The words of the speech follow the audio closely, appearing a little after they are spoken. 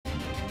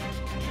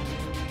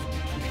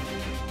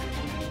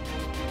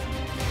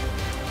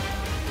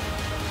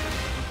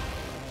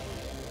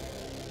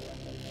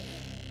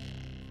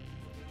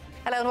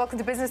Hello and welcome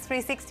to Business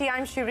 360.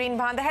 I'm Shireen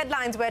Bhan. The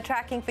headlines we're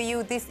tracking for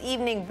you this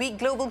evening. Weak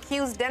global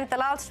cues dent the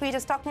Wall Street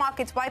as stock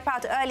markets wipe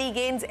out early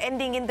gains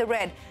ending in the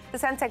red. The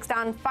sensex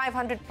down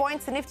 500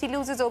 points. The nifty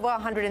loses over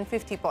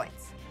 150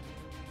 points.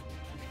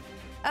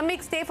 A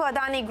mixed day for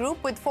Adani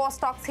Group with 4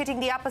 stocks hitting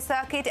the upper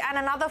circuit and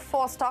another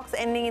 4 stocks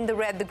ending in the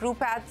red. The group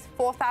adds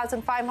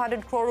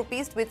 4,500 crore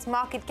rupees to its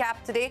market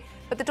cap today,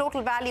 but the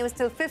total value is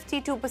still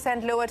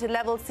 52% lower to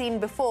levels seen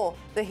before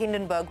the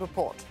Hindenburg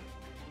report.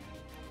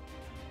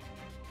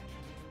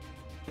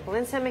 Well,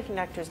 in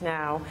semiconductors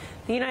now,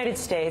 the United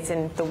States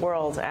and the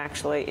world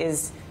actually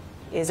is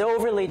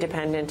overly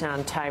dependent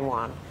on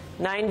Taiwan.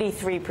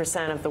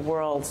 93% of the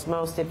world's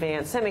most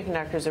advanced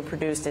semiconductors are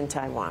produced in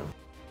Taiwan.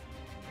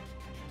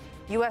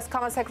 U.S.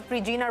 Commerce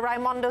Secretary Gina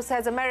Raimondo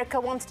says America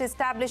wants to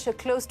establish a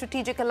close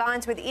strategic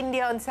alliance with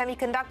India on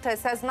semiconductors,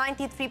 says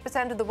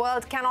 93% of the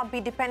world cannot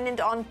be dependent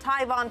on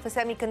Taiwan for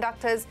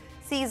semiconductors,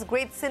 sees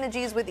great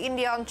synergies with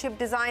India on chip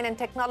design and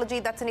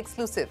technology. That's an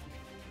exclusive.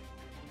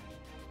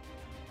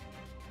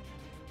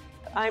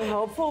 I'm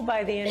hopeful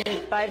by the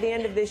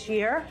end of this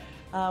year,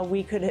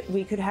 we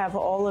could have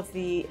all of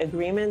the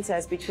agreements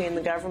as between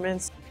the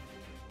governments.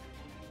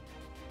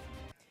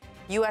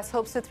 U.S.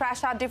 hopes to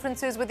thrash out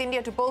differences with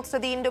India to bolster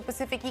the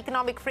Indo-Pacific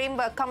Economic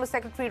Framework. Commerce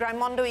Secretary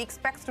Raimondo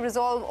expects to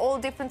resolve all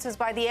differences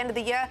by the end of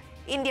the year.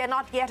 India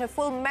not yet a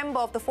full member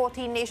of the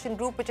 14-nation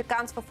group, which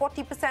accounts for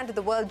 40% of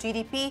the world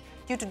GDP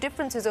due to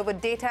differences over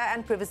data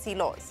and privacy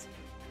laws.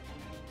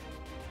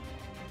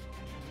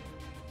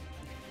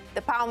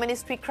 The Power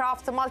Ministry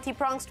crafts a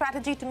multi-pronged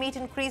strategy to meet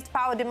increased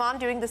power demand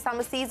during the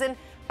summer season.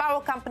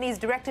 Power companies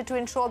directed to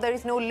ensure there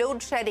is no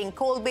load shedding.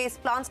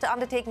 Coal-based plants to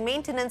undertake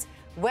maintenance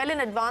well in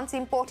advance.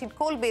 Imported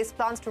coal-based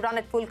plants to run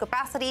at full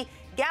capacity.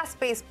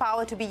 Gas-based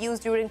power to be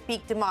used during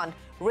peak demand.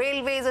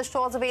 Railways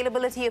assures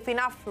availability of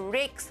enough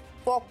rakes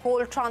for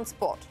coal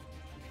transport.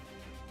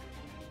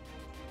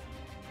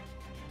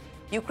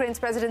 Ukraine's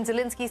President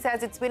Zelensky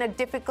says it's been a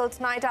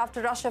difficult night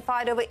after Russia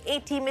fired over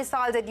 80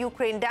 missiles at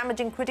Ukraine,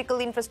 damaging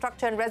critical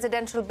infrastructure and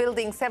residential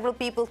buildings. Several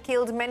people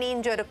killed, many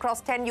injured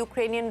across 10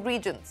 Ukrainian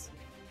regions.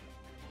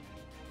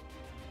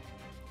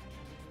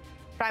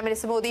 Prime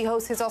Minister Modi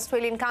hosts his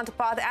Australian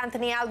counterpart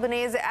Anthony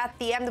Albanese at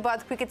the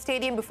Ahmedabad Cricket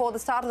Stadium before the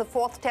start of the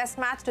 4th Test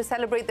match to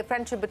celebrate the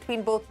friendship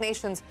between both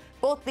nations.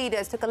 Both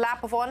leaders took a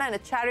lap of honour in a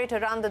chariot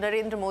around the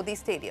Narendra Modi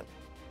Stadium.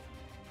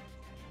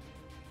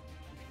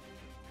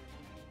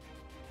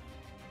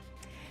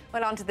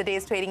 Well, on to the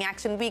day's trading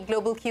action. Weak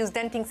global cues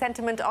denting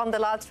sentiment on the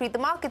Wall Street. The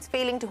markets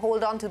failing to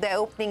hold on to their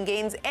opening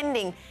gains,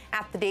 ending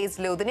at the day's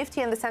low. The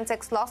Nifty and the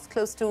Sensex lost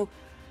close to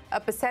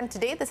 1%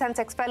 today. The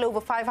Sensex fell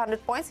over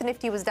 500 points. The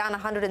Nifty was down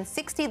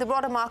 160. The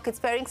broader markets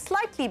faring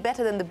slightly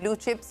better than the blue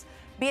chips.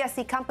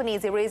 BSE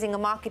companies erasing a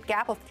market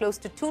gap of close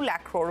to 2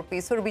 lakh crore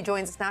rupees. Surabhi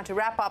joins us now to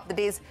wrap up the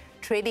day's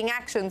trading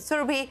action.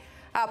 Surabhi,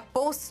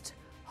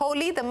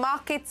 post-Holi, the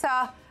markets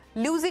are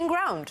losing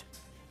ground.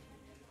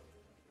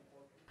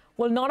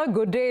 Well, not a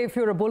good day if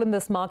you're a bull in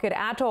this market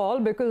at all,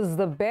 because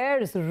the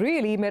bears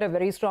really made a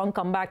very strong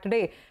comeback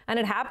today. And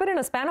it happened in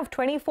a span of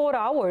 24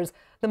 hours.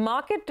 The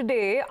market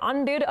today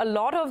undid a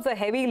lot of the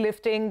heavy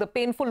lifting, the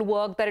painful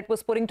work that it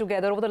was putting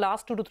together over the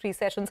last 2 to 3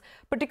 sessions,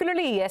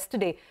 particularly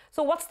yesterday.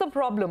 So what's the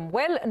problem?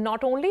 Well,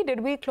 not only did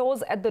we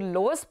close at the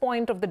lowest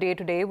point of the day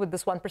today with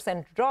this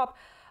 1% drop,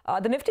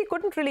 the Nifty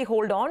couldn't really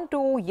hold on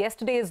to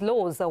yesterday's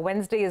lows,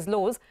 Wednesday's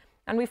lows.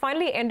 And we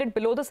finally ended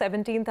below the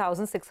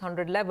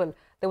 17,600 level.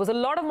 There was a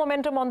lot of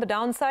momentum on the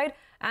downside,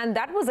 and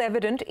that was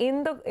evident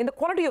in the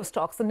quality of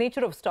stocks, the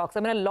nature of stocks. I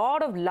mean, a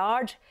lot of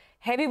large,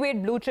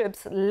 heavyweight blue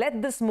chips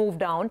led this move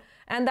down,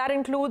 and that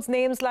includes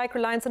names like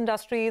Reliance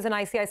Industries, and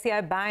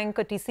ICICI Bank,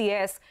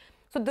 TCS.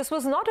 So this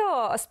was not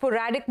a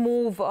sporadic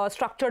move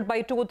structured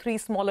by 2 or 3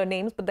 smaller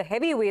names, but the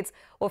heavyweights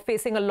were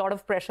facing a lot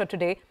of pressure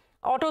today.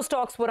 Auto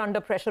stocks were under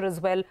pressure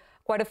as well.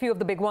 Quite a few of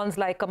the big ones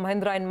like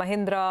Mahindra and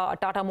Mahindra,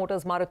 Tata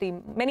Motors,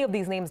 Maruti, many of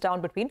these names down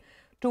between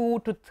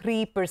 2 to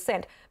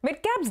 3%.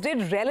 Mid-caps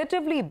did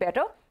relatively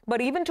better, but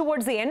even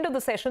towards the end of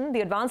the session, the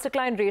advance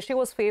decline ratio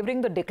was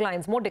favoring the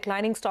declines, more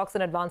declining stocks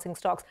than advancing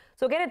stocks.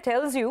 So again, it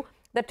tells you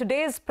that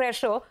today's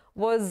pressure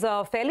was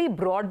fairly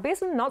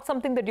broad-based and not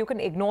something that you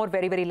can ignore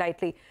very, very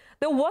lightly.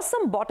 There was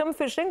some bottom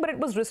fishing, but it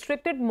was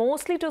restricted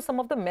mostly to some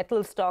of the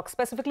metal stocks,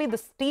 specifically the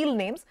steel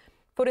names.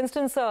 For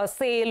instance,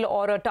 SAIL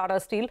or a Tata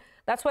Steel.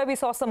 That's why we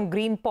saw some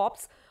green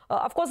pops.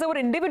 Of course, there were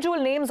individual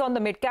names on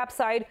the mid-cap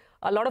side,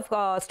 a lot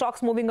of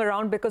stocks moving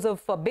around because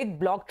of big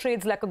block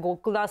trades like a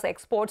Gokuldas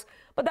Exports.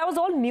 But that was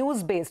all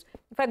news-based.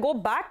 If I go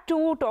back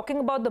to talking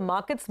about the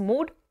market's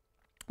mood,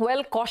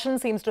 well, caution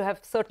seems to have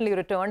certainly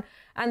returned.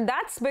 And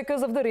that's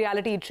because of the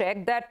reality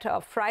check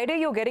that Friday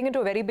you're getting into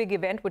a very big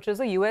event, which is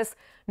the US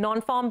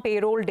non-farm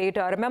payroll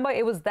data. Remember,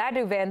 it was that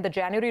event, the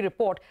January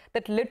report,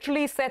 that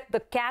literally set the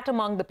cat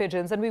among the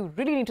pigeons. And we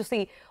really need to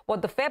see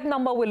what the Feb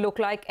number will look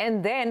like,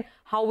 and then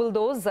how will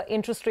those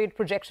interest rate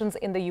projections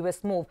in the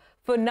US move.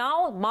 For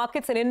now,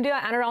 markets in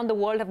India and around the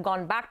world have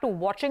gone back to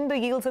watching the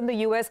yields in the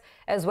US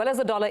as well as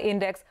the dollar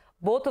index,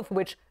 both of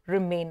which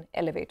remain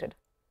elevated.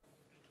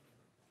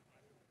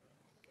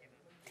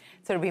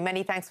 So, Ruby,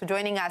 many thanks for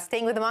joining us.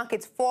 Staying with the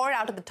markets, 4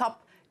 out of the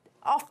top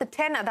of the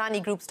 10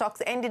 Adani Group stocks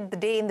ended the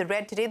day in the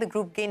red today. The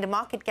group gained a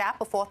market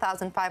cap of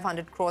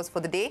 4,500 crores for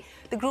the day.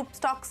 The group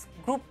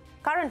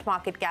current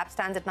market cap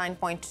stands at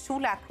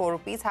 9.2 lakh crore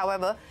rupees.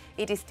 However,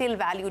 it is still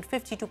valued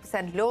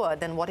 52% lower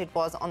than what it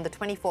was on the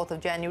 24th of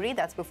January.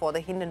 That's before the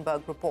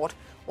Hindenburg report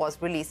was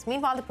released.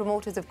 Meanwhile, the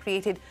promoters have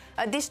created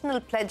additional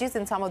pledges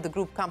in some of the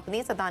group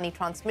companies. Adani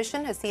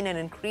Transmission has seen an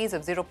increase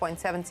of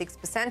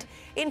 0.76%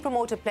 in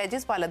promoter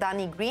pledges, while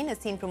Adani Green has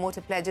seen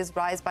promoter pledges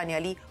rise by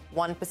nearly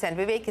 1%.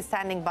 Vivek is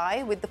standing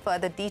by with the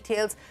further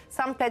details.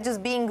 Some pledges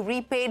being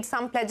repaid,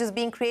 some pledges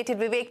being created.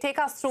 Vivek, take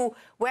us through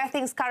where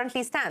things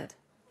currently stand.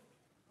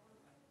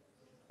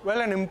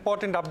 Well, an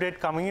important update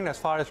coming in as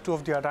far as 2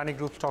 of the Adani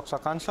Group stocks are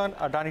concerned.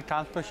 Adani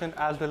Transmission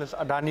as well as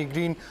Adani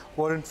Green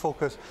were in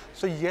focus.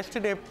 So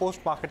yesterday,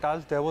 post-market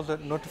hours, there was a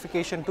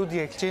notification to the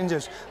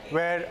exchanges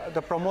where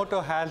the promoter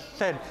has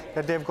said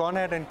that they've gone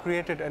ahead and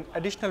created an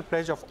additional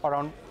pledge of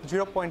around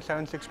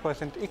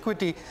 0.76%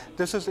 equity.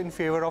 This is in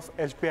favor of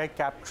SBI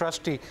Cap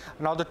Trustee.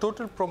 Now, the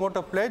total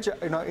promoter pledge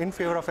in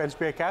favor of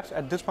SBI Caps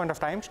at this point of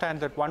time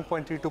stands at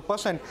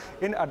 1.32%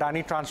 in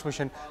Adani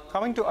Transmission.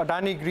 Coming to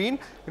Adani Green,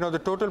 the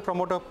total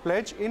promoter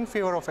pledge in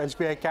favor of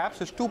SBI Caps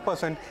is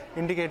 2%,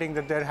 indicating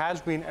that there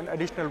has been an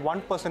additional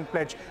 1%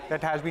 pledge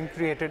that has been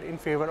created in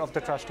favor of the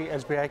trustee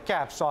SBI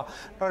Caps. So,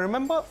 now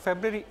remember,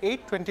 February 8,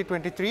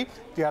 2023,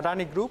 the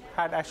Adani Group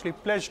had actually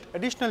pledged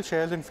additional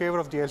shares in favor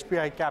of the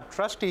SBI Cap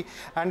trustee.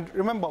 And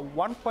remember,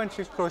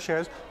 1.6 crore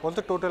shares was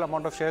the total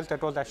amount of shares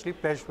that was actually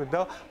pledged with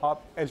the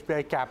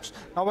SBI Caps.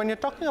 Now, when you're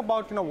talking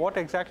about what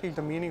exactly is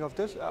the meaning of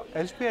this,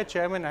 SBI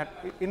chairman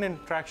in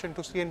interaction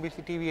to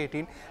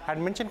CNBC-TV18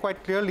 had mentioned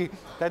quite clearly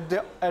that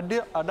the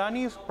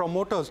Adani's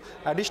promoters'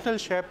 additional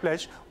share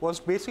pledge was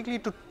basically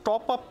to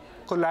top up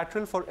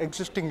collateral for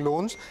existing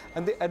loans,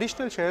 and the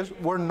additional shares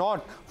were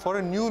not for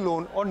a new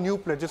loan or new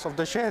pledges of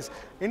the shares.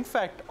 In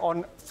fact,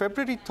 on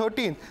February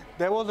 13th,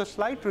 there was a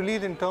slight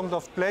release in terms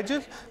of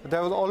pledges.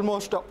 There was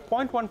almost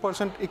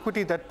 0.1%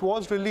 equity that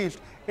was released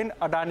in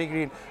Adani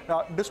Green.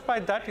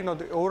 Despite that,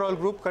 the overall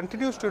group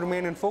continues to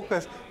remain in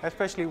focus,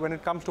 especially when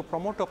it comes to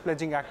promoter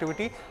pledging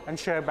activity and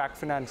share-back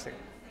financing.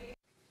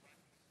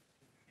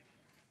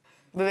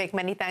 Vivek,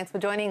 many thanks for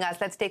joining us.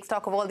 Let's take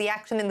stock of all the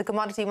action in the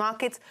commodity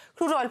markets.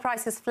 Crude oil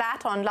prices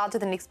flat on larger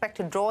than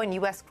expected draw in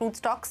U.S. crude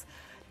stocks.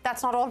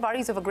 That's not all.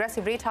 Worries of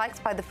aggressive rate hikes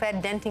by the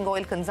Fed denting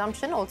oil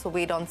consumption also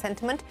weighed on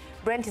sentiment.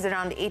 Brent is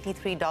around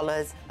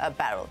 $83 a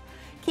barrel.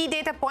 Key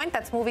data point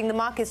that's moving the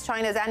markets: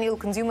 China's annual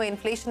consumer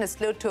inflation has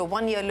slowed to a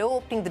one-year low,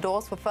 opening the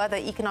doors for further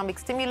economic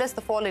stimulus.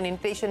 The fall in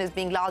inflation is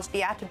being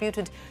largely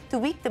attributed to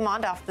weak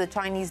demand after the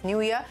Chinese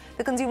New Year.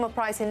 The consumer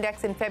price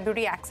index in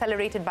February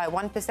accelerated by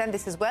 1%.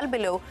 This is well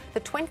below the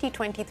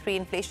 2023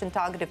 inflation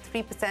target of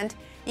 3%.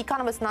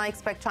 Economists now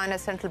expect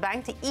China's central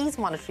bank to ease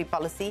monetary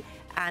policy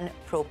and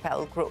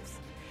propel growth.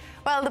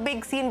 Well, the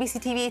big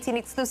CNBC-TV18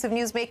 exclusive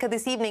newsmaker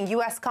this evening,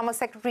 U.S. Commerce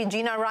Secretary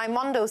Gina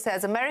Raimondo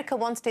says America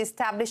wants to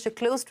establish a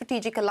close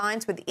strategic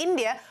alliance with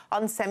India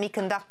on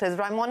semiconductors.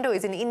 Raimondo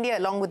is in India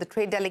along with the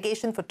trade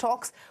delegation for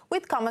talks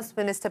with Commerce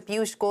Minister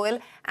Piyush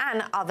Goyal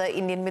and other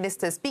Indian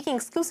ministers. Speaking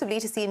exclusively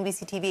to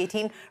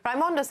CNBC-TV18,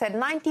 Raimondo said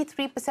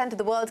 93% of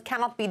the world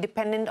cannot be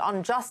dependent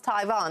on just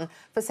Taiwan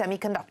for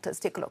semiconductors.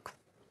 Take a look.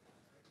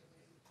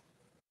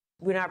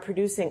 We're not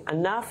producing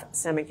enough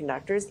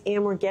semiconductors,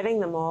 and we're getting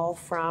them all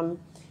from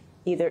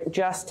either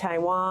just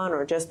Taiwan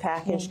or just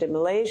packaged in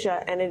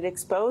Malaysia, and it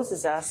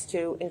exposes us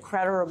to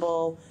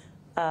incredible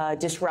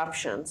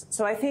disruptions.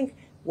 So I think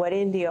what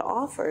India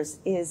offers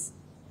is,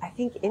 I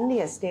think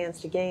India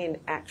stands to gain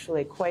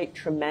actually quite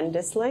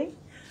tremendously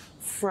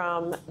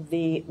from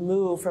the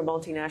move for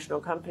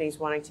multinational companies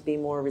wanting to be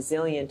more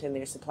resilient in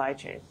their supply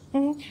chain.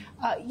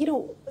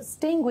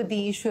 Staying with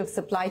the issue of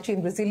supply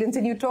chain resilience,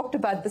 and you talked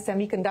about the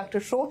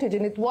semiconductor shortage,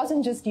 and it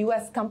wasn't just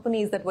U.S.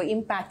 companies that were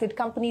impacted.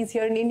 Companies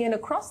here in India and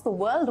across the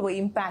world were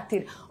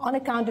impacted on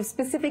account of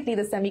specifically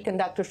the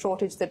semiconductor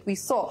shortage that we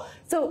saw.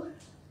 So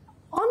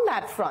on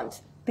that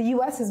front, the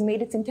U.S. has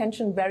made its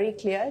intention very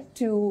clear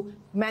to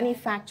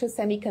manufacture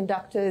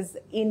semiconductors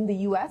in the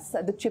U.S.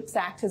 The CHIPS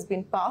Act has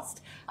been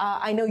passed.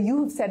 I know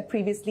you've said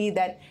previously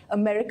that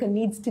America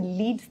needs to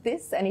lead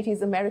this, and it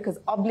is America's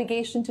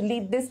obligation to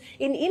lead this.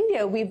 In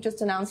India, we've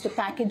just announced a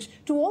package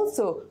to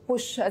also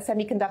push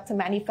semiconductor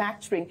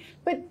manufacturing.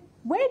 But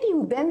where do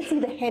you then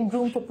see the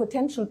headroom for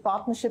potential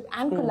partnership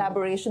and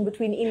collaboration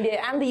between India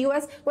and the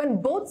U.S.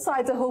 when both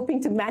sides are hoping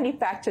to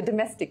manufacture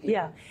domestically?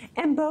 Yeah,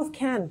 and both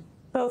can.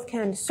 Both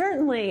can.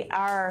 Certainly,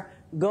 our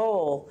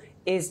goal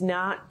is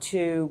not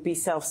to be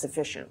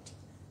self-sufficient.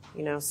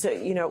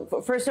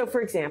 So for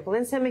example,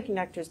 in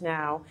semiconductors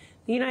now,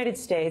 the United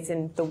States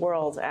and the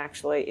world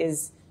actually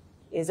is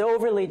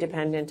overly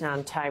dependent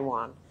on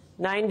Taiwan.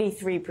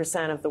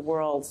 93% of the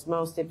world's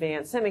most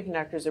advanced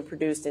semiconductors are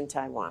produced in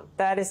Taiwan.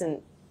 That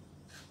isn't,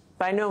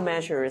 by no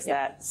measure is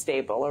that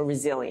stable or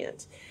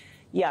resilient.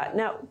 Yeah,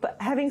 now, but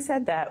having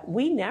said that,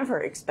 we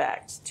never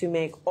expect to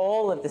make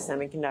all of the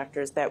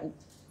semiconductors that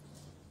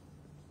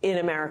in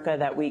America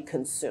that we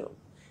consume.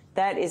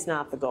 That is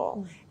not the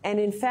goal. And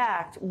in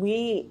fact,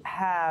 we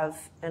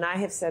have, and I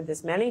have said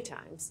this many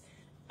times,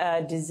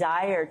 a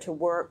desire to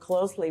work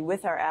closely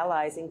with our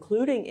allies,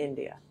 including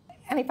India.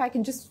 And if I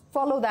can just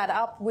follow that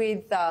up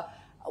with,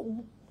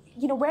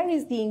 where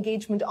is the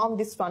engagement on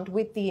this front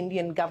with the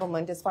Indian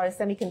government as far as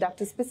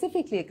semiconductors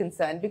specifically are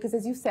concerned? Because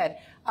as you said,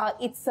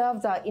 it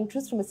serves our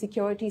interest from a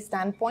security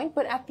standpoint.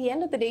 But at the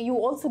end of the day, you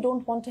also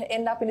don't want to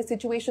end up in a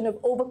situation of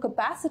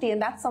overcapacity.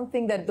 And that's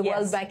something that the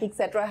World Bank, et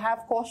cetera, have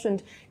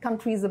cautioned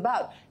countries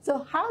about.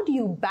 So how do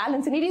you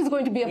balance? And it is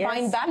going to be a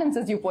fine balance,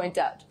 as you point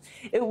out.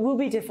 It will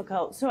be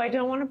difficult. So I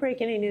don't want to break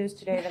any news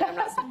today that I'm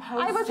not supposed to.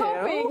 I was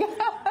hoping.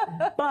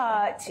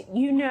 But,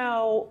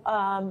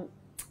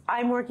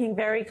 I'm working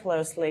very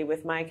closely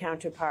with my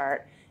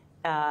counterpart,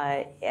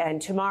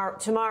 and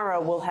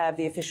tomorrow we'll have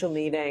the official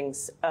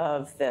meetings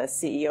of the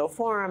CEO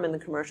Forum and the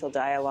Commercial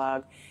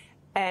Dialogue,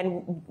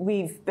 and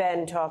we've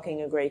been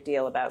talking a great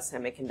deal about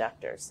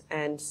semiconductors.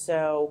 And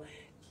so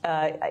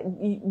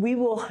we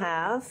will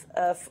have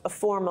a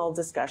formal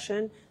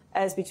discussion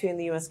as between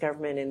the U.S.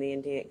 government and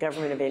the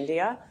government of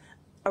India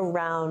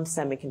around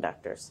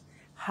semiconductors.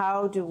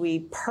 How do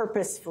we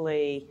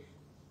purposefully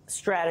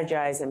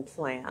strategize and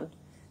plan?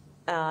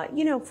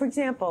 For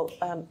example,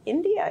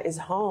 India is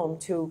home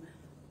to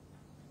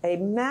a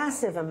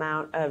massive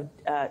amount of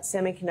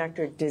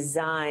semiconductor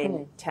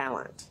design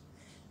talent.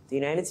 The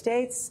United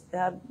States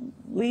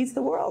leads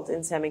the world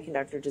in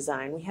semiconductor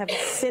design. We have a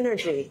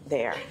synergy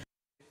there.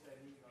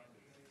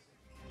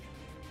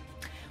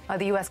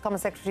 The U.S.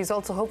 Commerce Secretary is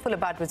also hopeful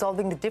about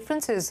resolving the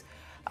differences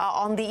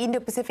on the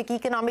Indo-Pacific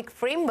Economic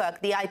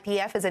Framework. The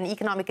IPF is an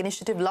economic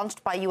initiative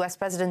launched by U.S.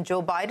 President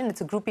Joe Biden.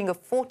 It's a grouping of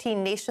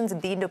 14 nations in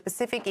the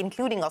Indo-Pacific,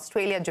 including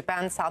Australia,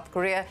 Japan, South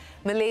Korea,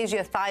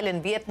 Malaysia,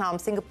 Thailand, Vietnam,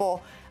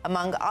 Singapore,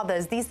 among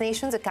others. These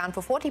nations account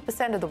for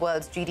 40% of the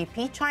world's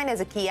GDP. China is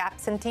a key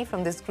absentee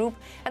from this group,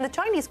 and the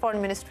Chinese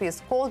Foreign Ministry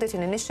has called it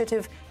an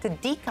initiative to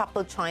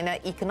decouple China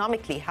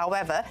economically.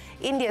 However,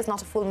 India is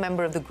not a full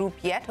member of the group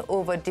yet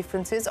over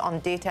differences on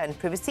data and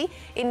privacy.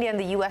 India and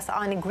the US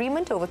are in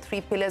agreement over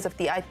 3 pillars of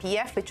the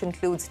IPF, which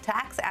includes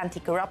tax,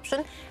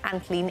 anti-corruption,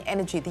 and clean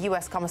energy. The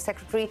US Commerce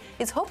Secretary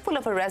is hopeful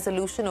of a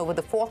resolution over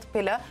the 4th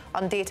pillar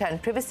on data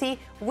and privacy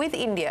with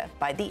India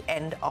by the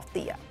end of the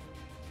year.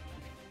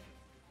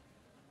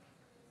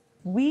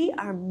 We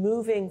are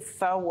moving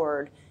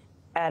forward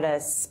at a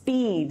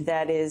speed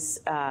that is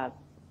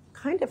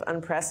kind of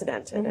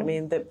unprecedented. I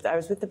mean, I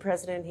was with the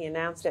president. He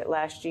announced it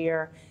last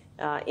year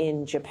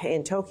in Japan,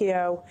 in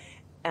Tokyo.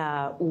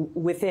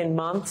 Within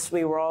months,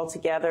 we were all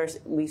together.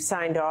 We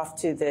signed off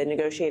to the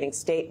negotiating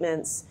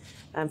statements.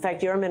 In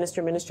fact, your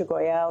minister, Minister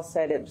Goyal,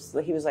 said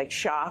he was like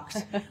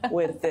shocked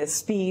with the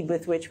speed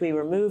with which we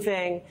were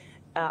moving.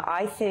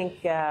 I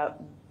think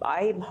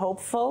I'm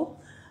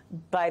hopeful.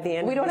 By the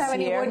end of this year, we don't have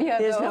any word here,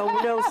 there's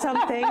though.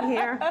 something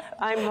here.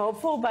 I'm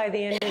hopeful by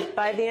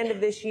the end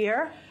of this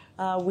year,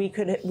 we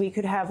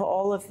could have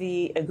all of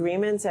the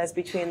agreements as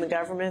between the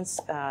governments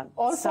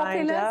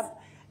signed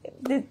up.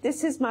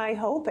 This is my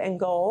hope and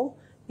goal.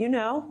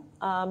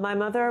 My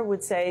mother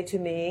would say to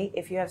me,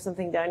 if you have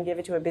something done, give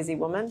it to a busy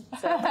woman.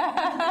 So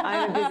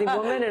I'm a busy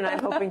woman, and I'm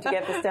hoping to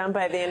get this done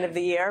by the end of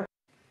the year.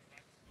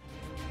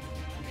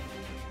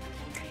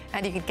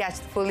 And you can catch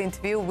the full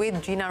interview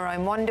with Gina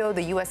Raimondo,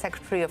 the U.S.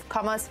 Secretary of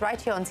Commerce, right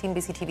here on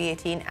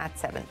CNBC-TV18 at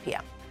 7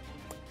 p.m.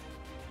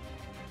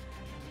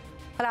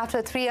 Well, after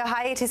a 3-year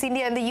hiatus,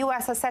 India and the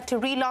U.S. are set to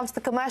relaunch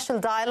the commercial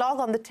dialogue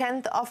on the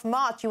 10th of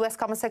March. U.S.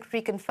 Commerce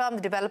Secretary confirmed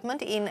the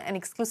development in an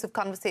exclusive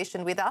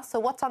conversation with us. So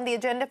what's on the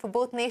agenda for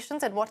both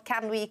nations and what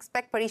can we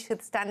expect?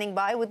 Parikshit standing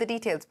by with the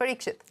details.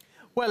 Parikshit.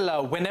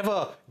 Well,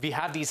 whenever we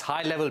have these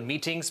high-level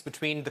meetings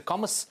between the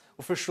commerce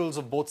officials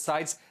of both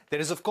sides, there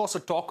is, of course, a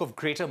talk of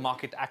greater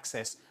market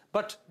access.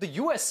 But the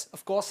US,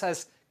 of course,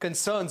 has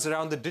concerns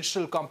around the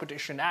Digital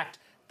Competition Act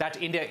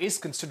that India is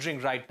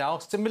considering right now,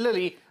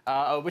 similarly,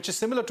 which is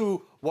similar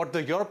to what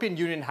the European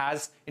Union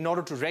has in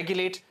order to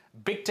regulate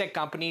big tech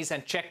companies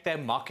and check their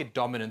market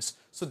dominance.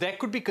 So there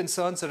could be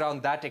concerns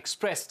around that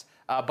expressed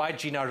by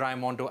Gina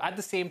Raimondo. At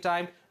the same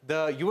time,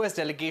 the US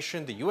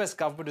delegation, the US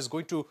government is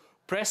going to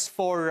press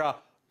for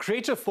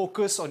greater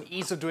focus on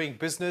ease of doing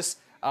business,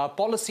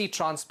 policy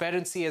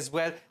transparency as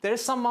well. There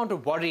is some amount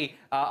of worry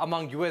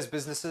among US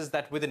businesses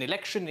that with an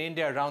election in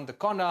India around the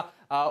corner,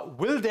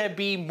 will there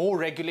be more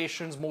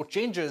regulations, more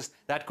changes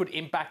that could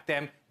impact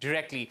them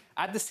directly?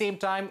 At the same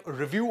time, a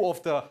review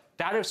of the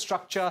tariff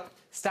structure,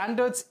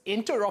 standards,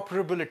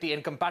 interoperability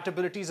and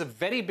compatibility is a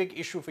very big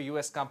issue for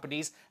US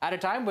companies at a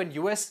time when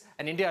US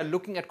and India are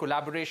looking at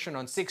collaboration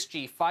on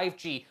 6G,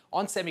 5G,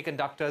 on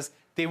semiconductors.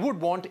 They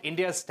would want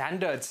India's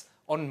standards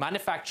on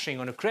manufacturing,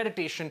 on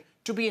accreditation,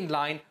 to be in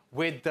line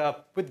with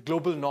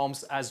global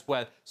norms as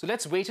well. So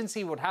let's wait and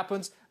see what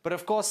happens. But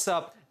of course,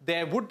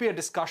 there would be a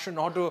discussion in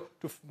order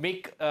to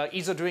make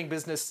ease of doing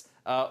business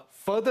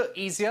further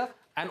easier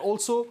and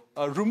also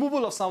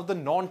removal of some of the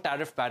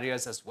non-tariff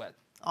barriers as well.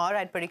 All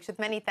right, Parikshit,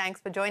 many thanks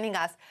for joining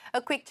us.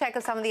 A quick check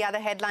of some of the other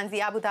headlines.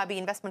 The Abu Dhabi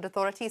Investment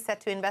Authority is set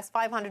to invest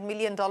 $500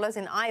 million in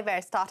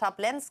eyewear startup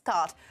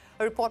Lenskart.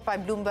 A report by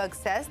Bloomberg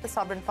says the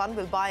sovereign fund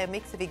will buy a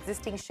mix of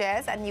existing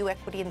shares and new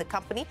equity in the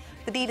company.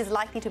 The deal is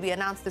likely to be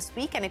announced this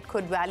week, and it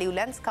could value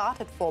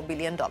Lenskart at $4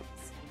 billion.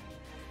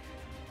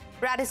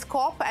 Radis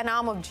Corp, an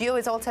arm of Jio,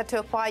 is all set to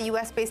acquire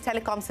US-based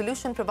telecom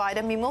solution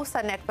provider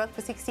Mimosa Network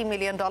for $60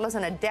 million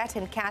on a debt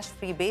and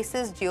cash-free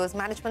basis. Jio's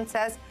management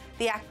says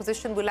the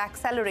acquisition will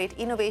accelerate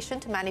innovation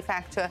to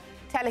manufacture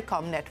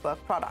telecom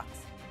network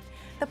products.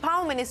 The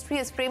Power Ministry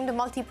has framed a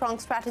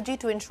multi-pronged strategy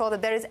to ensure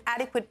that there is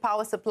adequate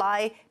power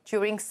supply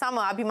during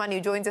summer.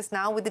 Abhimanyu joins us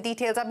now with the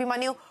details.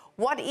 Abhimanyu,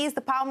 what is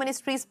the Power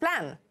Ministry's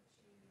plan?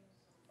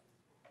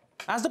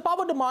 As the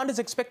power demand is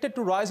expected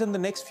to rise in the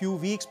next few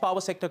weeks, power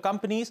sector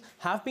companies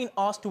have been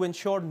asked to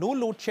ensure no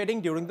load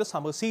shedding during the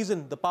summer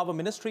season. The Power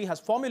Ministry has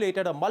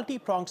formulated a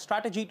multi-pronged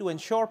strategy to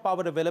ensure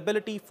power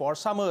availability for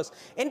summers.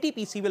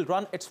 NTPC will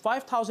run its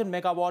 5,000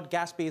 megawatt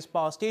gas-based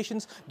power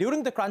stations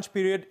during the crunch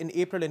period in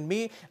April and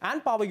May,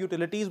 and power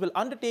utilities will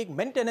undertake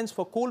maintenance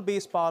for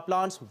coal-based power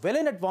plants well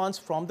in advance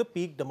from the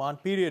peak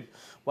demand period.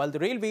 While the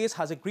Railways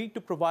has agreed to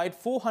provide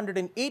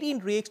 418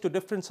 rakes to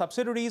different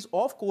subsidiaries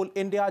of Coal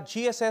India,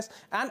 GSS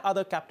and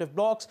other captive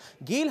blocks,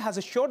 GAIL has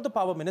assured the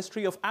Power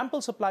Ministry of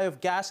ample supply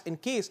of gas in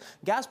case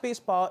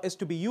gas-based power is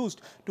to be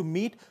used to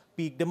meet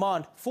peak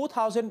demand.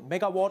 4,000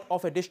 megawatt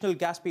of additional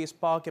gas-based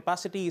power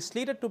capacity is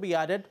slated to be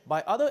added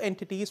by other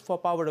entities for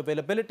power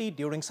availability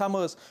during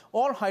summers.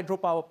 All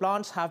hydropower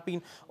plants have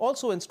been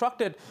also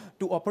instructed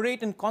to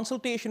operate in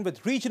consultation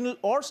with regional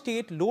or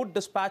state load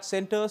dispatch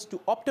centers to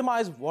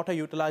optimize water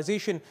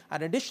utilization.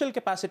 An additional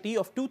capacity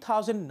of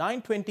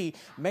 2,920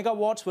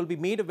 megawatts will be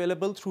made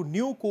available through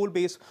new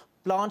coal-based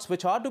plants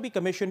which are to be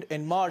commissioned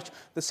in March.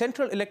 The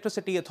Central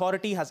Electricity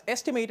Authority has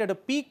estimated a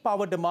peak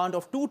power demand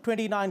of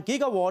 229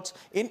 gigawatts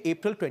in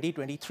April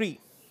 2023.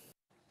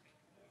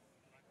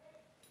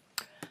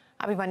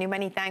 Abhimanyu,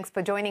 many thanks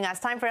for joining us.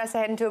 Time for us to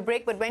head into a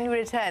break, but when we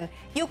return,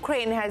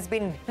 Ukraine has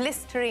been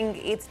blistering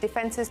its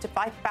defenses to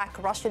fight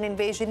back Russian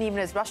invasion, even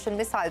as Russian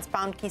missiles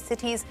found key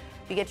cities.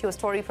 We get you a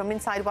story from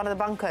inside one of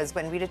the bunkers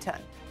when we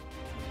return.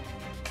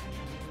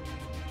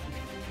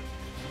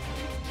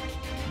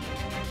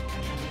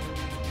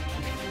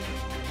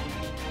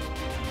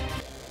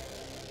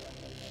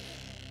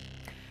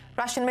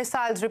 Russian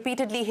missiles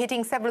repeatedly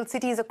hitting several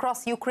cities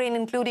across Ukraine,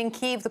 including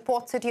Kyiv, the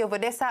port city of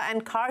Odessa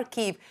and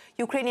Kharkiv.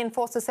 Ukrainian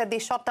forces said they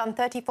shot down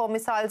 34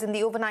 missiles in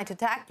the overnight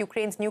attack.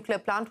 Ukraine's nuclear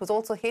plant was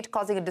also hit,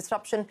 causing a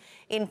disruption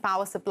in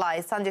power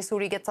supplies. Sanjay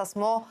Suri gets us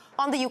more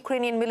on the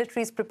Ukrainian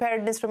military's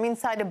preparedness from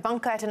inside a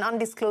bunker at an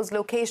undisclosed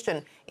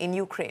location in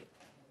Ukraine.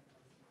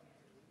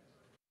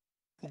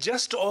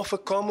 Just off a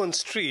common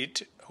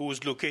street,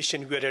 whose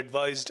location we are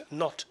advised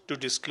not to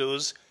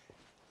disclose,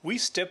 we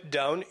stepped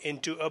down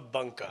into a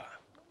bunker.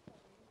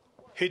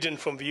 Hidden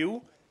from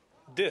view,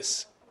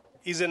 this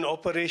is an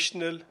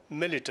operational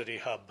military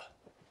hub.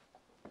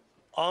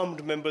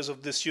 Armed members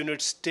of this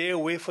unit stay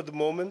away for the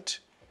moment,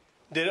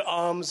 their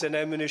arms and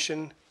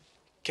ammunition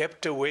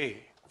kept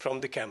away from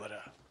the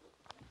camera.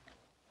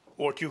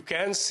 What you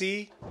can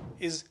see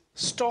is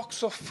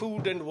stocks of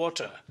food and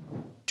water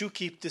to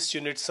keep this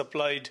unit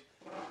supplied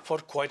for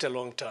quite a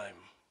long time.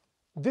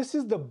 This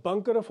is the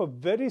bunker of a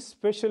very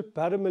special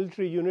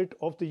paramilitary unit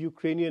of the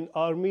Ukrainian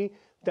army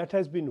that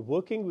has been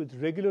working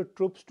with regular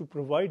troops to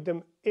provide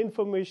them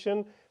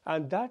information,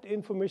 and that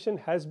information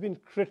has been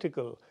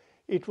critical.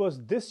 It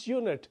was this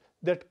unit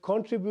that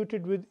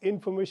contributed with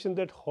information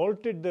that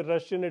halted the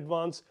Russian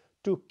advance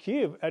to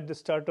Kyiv at the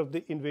start of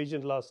the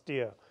invasion last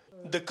year.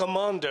 The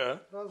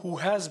commander, who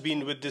has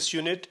been with this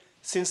unit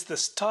since the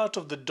start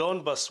of the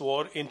Donbas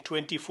war in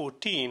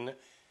 2014,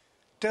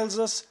 tells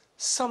us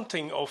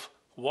something of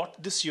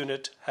what this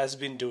unit has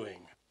been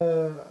doing.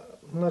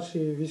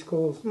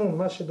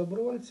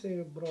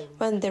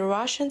 When the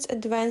Russians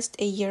advanced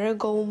a year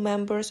ago,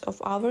 members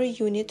of our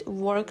unit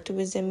worked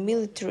with the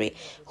military,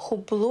 who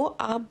blew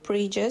up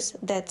bridges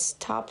that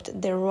stopped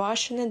the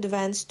Russian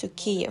advance to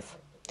Kyiv.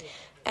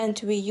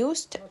 And we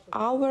used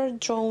our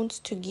drones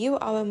to give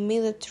our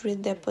military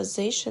the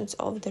positions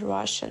of the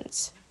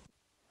Russians.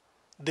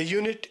 The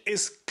unit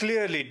is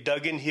clearly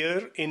dug in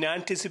here in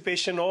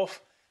anticipation of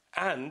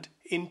and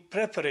in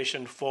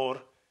preparation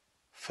for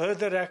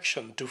further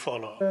action to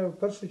follow.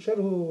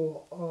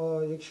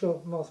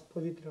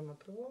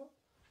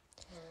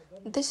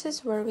 This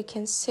is where we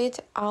can sit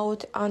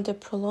out under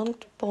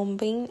prolonged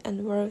bombing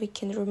and where we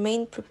can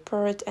remain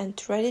prepared and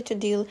ready to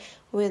deal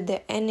with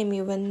the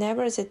enemy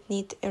whenever that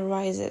need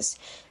arises.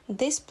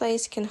 This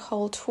place can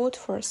hold food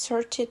for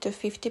 30 to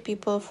 50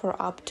 people for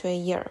up to a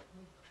year.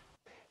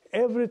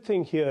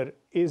 Everything here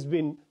is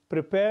been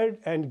prepared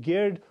and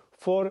geared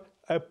for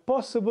a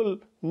possible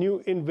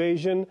new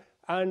invasion,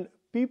 and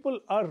people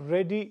are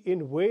ready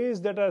in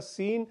ways that are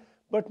seen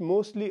but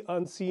mostly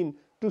unseen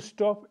to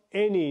stop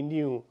any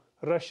new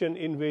Russian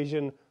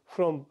invasion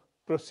from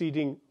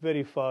proceeding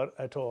very far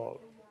at all.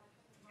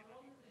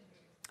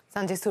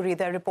 Sanjay Suri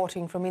there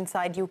reporting from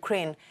inside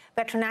Ukraine.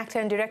 Veteran actor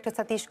and director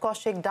Satish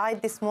Kaushik died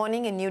this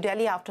morning in New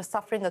Delhi after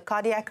suffering a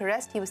cardiac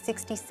arrest. He was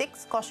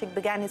 66. Kaushik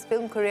began his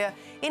film career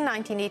in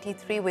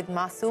 1983 with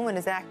Masoom and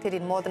has acted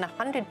in more than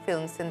 100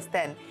 films since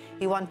then.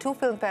 He won 2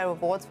 Filmfare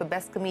Awards for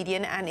Best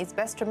Comedian and is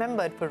best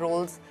remembered for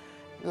roles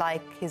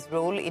like his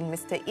role in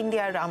Mr.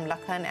 India, Ram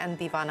Lakhan and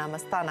Deewana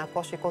Mastana.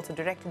 Kaushik also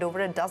directed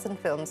over a dozen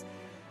films.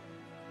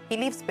 He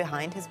leaves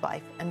behind his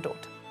wife and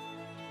daughter.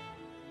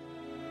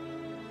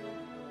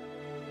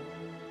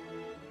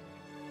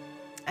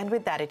 And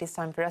with that, it is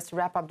time for us to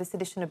wrap up this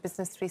edition of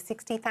Business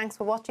 360. Thanks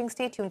for watching.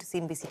 Stay tuned to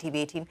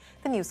CNBC-TV18.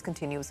 The news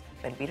continues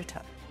when we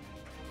return.